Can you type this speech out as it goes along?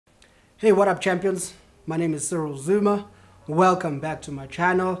Hey, what up champions? My name is Cyril Zuma. Welcome back to my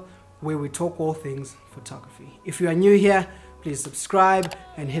channel where we talk all things photography. If you are new here, please subscribe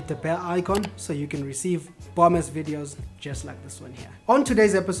and hit the bell icon so you can receive bomb-ass videos just like this one here. On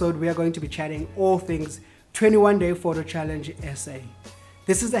today's episode, we are going to be chatting all things 21-day photo challenge SA.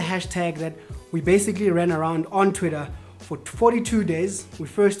 This is the hashtag that we basically ran around on Twitter for 42 days. We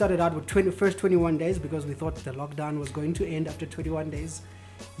first started out with first 21 days because we thought the lockdown was going to end after 21 days.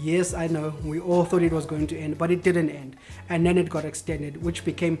 Yes, I know, we all thought it was going to end, but it didn't end. And then it got extended, which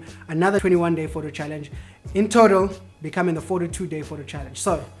became another 21-day photo challenge. In total, becoming the 42-day photo challenge.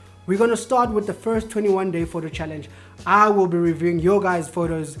 So, we're going to start with the first 21-day photo challenge. I will be reviewing your guys'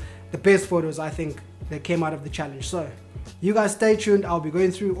 photos, the best photos I think that came out of the challenge. So, you guys stay tuned. I'll be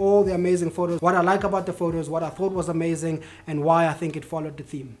going through all the amazing photos, what I like about the photos, what I thought was amazing, and why I think it followed the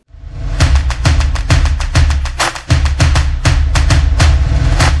theme.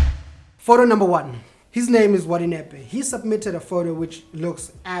 Photo number one. His name is Wadinepe. He submitted a photo which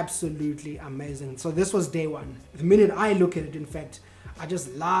looks absolutely amazing. So this was day one. The minute I look at it, in fact, I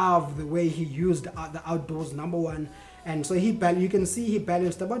just love the way he used the outdoors number one. And so you can see he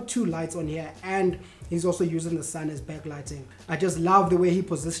balanced about two lights on here, and he's also using the sun as backlighting. I just love the way he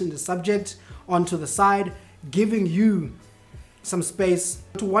positioned the subject onto the side, giving you some space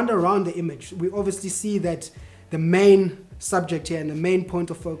to wander around the image. We obviously see that the main subject here and the main point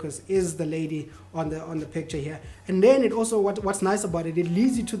of focus is the lady on the picture here, and then it also what's nice about it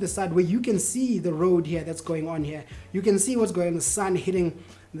leads you to the side where you can see the road here that's going on here. You can see what's going on, the sun hitting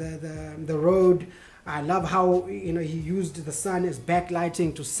the road. I love how he used the sun as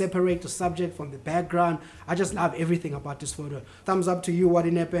backlighting to separate the subject from the background. I just love everything about this photo. Thumbs up to you,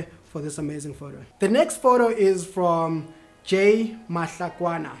 Wadinepe, for this amazing photo. The next photo is from J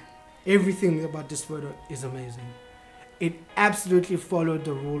Mahlakwana. Everything about this photo is amazing. It absolutely followed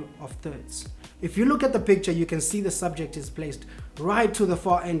the rule of thirds. If you look at the picture, you can see the subject is placed right to the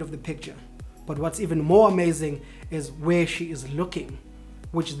far end of the picture. But what's even more amazing is where she is looking,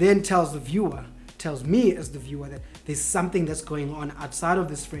 which then tells the viewer, tells me as the viewer, that there's something that's going on outside of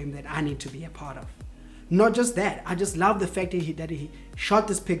this frame that I need to be a part of. Not just that, I just love the fact that he shot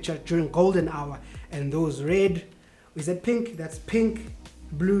this picture during golden hour, and those red, is that pink? That's pink,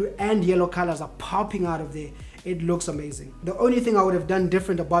 blue and yellow colors are popping out of there. It looks amazing. The only thing I would have done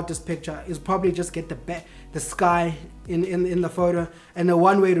different about this picture is probably just get the sky in the photo, and the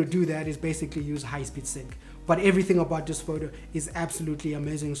one way to do that is basically use high-speed sync. But everything about this photo is absolutely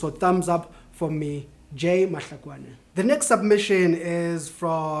amazing. So thumbs up for me, J Mahlakwane. The next submission is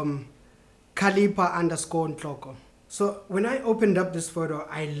from Kalipa_Ntloko. So when I opened up this photo,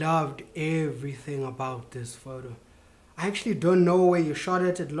 I loved everything about this photo. I actually don't know where you shot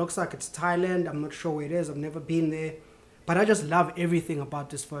it. It looks like it's Thailand. I'm not sure where it is. I've never been there. But I just love everything about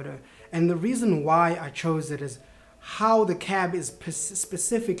this photo. And the reason why I chose it is how the cab is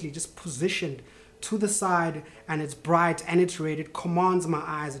specifically just positioned to the side, and it's bright and it's red. It commands my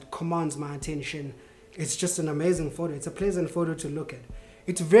eyes. It commands my attention. It's just an amazing photo. It's a pleasant photo to look at.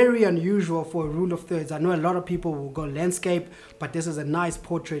 It's very unusual for a rule of thirds. I know a lot of people will go landscape, but this is a nice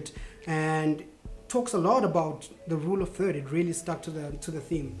portrait and talks a lot about the rule of third. It really stuck to the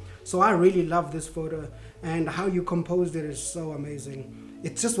theme. So I really love this photo, and how you composed it is so amazing.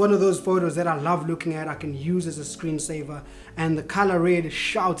 It's just one of those photos that I love looking at. I can use as a screensaver, and the color red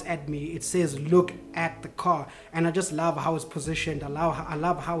shouts at me. It says look at the car, and I just love how it's positioned. I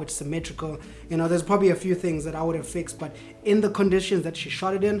love how it's symmetrical. There's probably a few things that I would have fixed, but in the conditions that she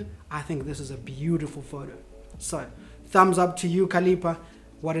shot it in, I think this is a beautiful photo. So thumbs up to you, Kalipa.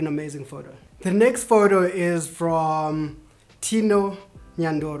 What an amazing photo. The next photo is from Tino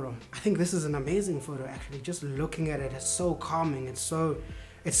Nyandoro. I think this is an amazing photo actually. Just looking at it, it's so calming. It's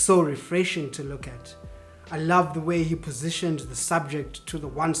so refreshing to look at. I love the way he positioned the subject to the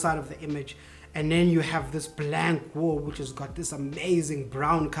one side of the image, and then you have this blank wall which has got this amazing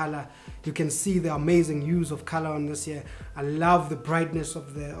brown color. You can see the amazing use of color on this here. I love the brightness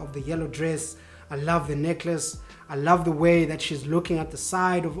of the yellow dress. I love the necklace. I love the way that she's looking at the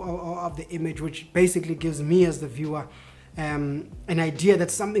side of the image, which basically gives me as the viewer an idea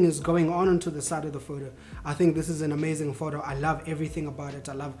that something is going on to the side of the photo. I think this is an amazing photo. I love everything about it.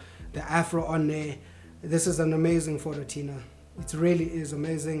 I love the afro on there. This is an amazing photo, Tina. It really is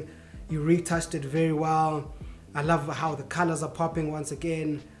amazing. You retouched it very well. I love how the colors are popping once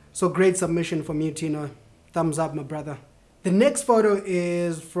again. So great submission from you, Tina. Thumbs up, my brother. The next photo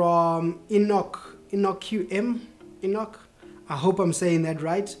is from Enoch QM. Enoch, I hope I'm saying that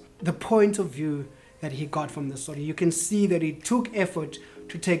right. The point of view that he got from this photo, you can see that he took effort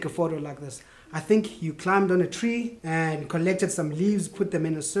to take a photo like this. I think you climbed on a tree and collected some leaves, put them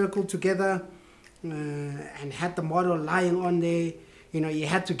in a circle together, and had the model lying on there. You know, you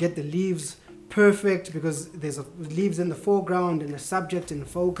had to get the leaves perfect because there's leaves in the foreground and a subject in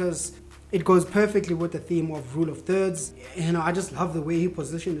focus. It goes perfectly with the theme of rule of thirds. You know, I just love the way he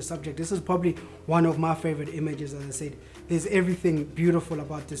positioned the subject. This is probably one of my favorite images. As I said, there's everything beautiful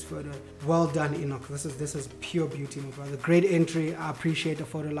about this photo. Well done, Enoch. This is pure beauty, my brother. Great entry. I appreciate a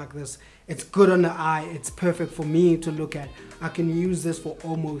photo like this. It's good on the eye. It's perfect for me to look at. I can use this for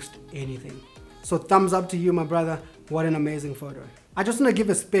almost anything. So thumbs up to you, my brother. What an amazing photo. I just want to give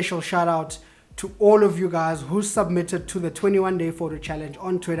a special shout out to all of you guys who submitted to the 21-day photo challenge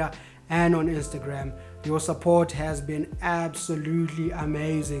on Twitter and on Instagram. Your support has been absolutely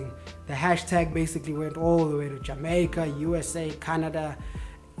amazing. The hashtag basically went all the way to Jamaica, USA, Canada.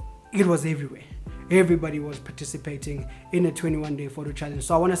 It was everywhere. Everybody was participating in a 21-day photo challenge.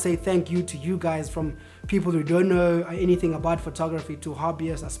 So I want to say thank you to you guys, from people who don't know anything about photography to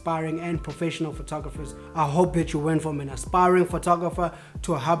hobbyists, aspiring and professional photographers. I hope that you went from an aspiring photographer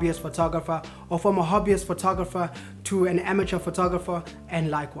to a hobbyist photographer, or from a hobbyist photographer to an amateur photographer, and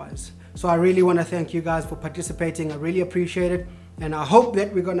likewise. So I really want to thank you guys for participating. I really appreciate it. And I hope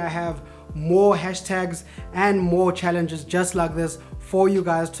that we're going to have more hashtags and more challenges just like this for you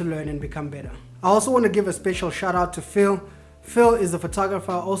guys to learn and become better. I also want to give a special shout out to Phil. Phil is a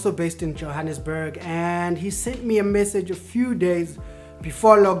photographer also based in Johannesburg, and he sent me a message a few days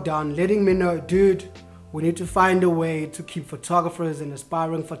before lockdown letting me know, dude, we need to find a way to keep photographers and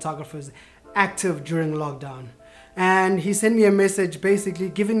aspiring photographers active during lockdown. And he sent me a message basically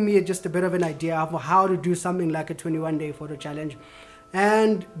giving me just a bit of an idea of how to do something like a 21-day photo challenge.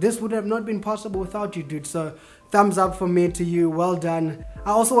 And this would have not been possible without you, dude. So thumbs up from me to you. Well done.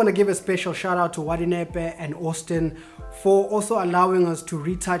 I also want to give a special shout out to Wadinepe and Austin for also allowing us to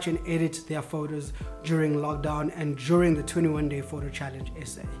retouch and edit their photos during lockdown and during the 21-day photo challenge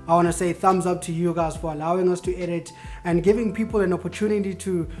essay. I want to say thumbs up to you guys for allowing us to edit and giving people an opportunity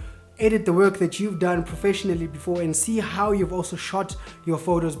to edit the work that you've done professionally before and see how you've also shot your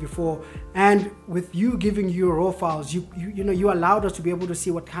photos before. And with you giving your raw files, you allowed us to be able to see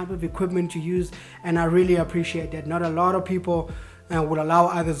what kind of equipment you use, and I really appreciate that. Not a lot of people would allow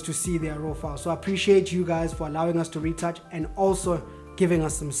others to see their raw files. So I appreciate you guys for allowing us to retouch and also giving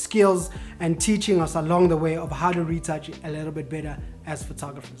us some skills and teaching us along the way of how to retouch a little bit better as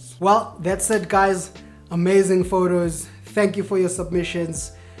photographers. Well, that's it, guys. Amazing photos. Thank you for your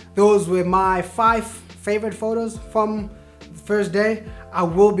submissions. Those were my 5 favorite photos from the first day. I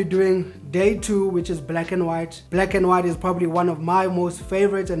will be doing day 2, which is black and white. Black and white is probably one of my most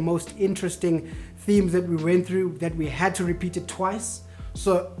favorite and most interesting themes that we went through, that we had to repeat it twice.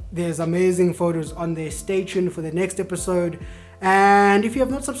 So there's amazing photos on there. Stay tuned for the next episode. And if you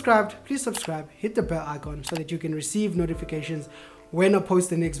have not subscribed, please subscribe, hit the bell icon so that you can receive notifications when I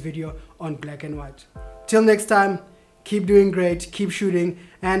post the next video on black and white. Till next time, keep doing great, keep shooting,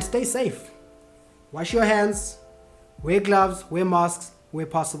 and stay safe. Wash your hands, wear gloves, wear masks where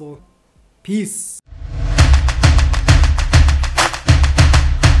possible. Peace.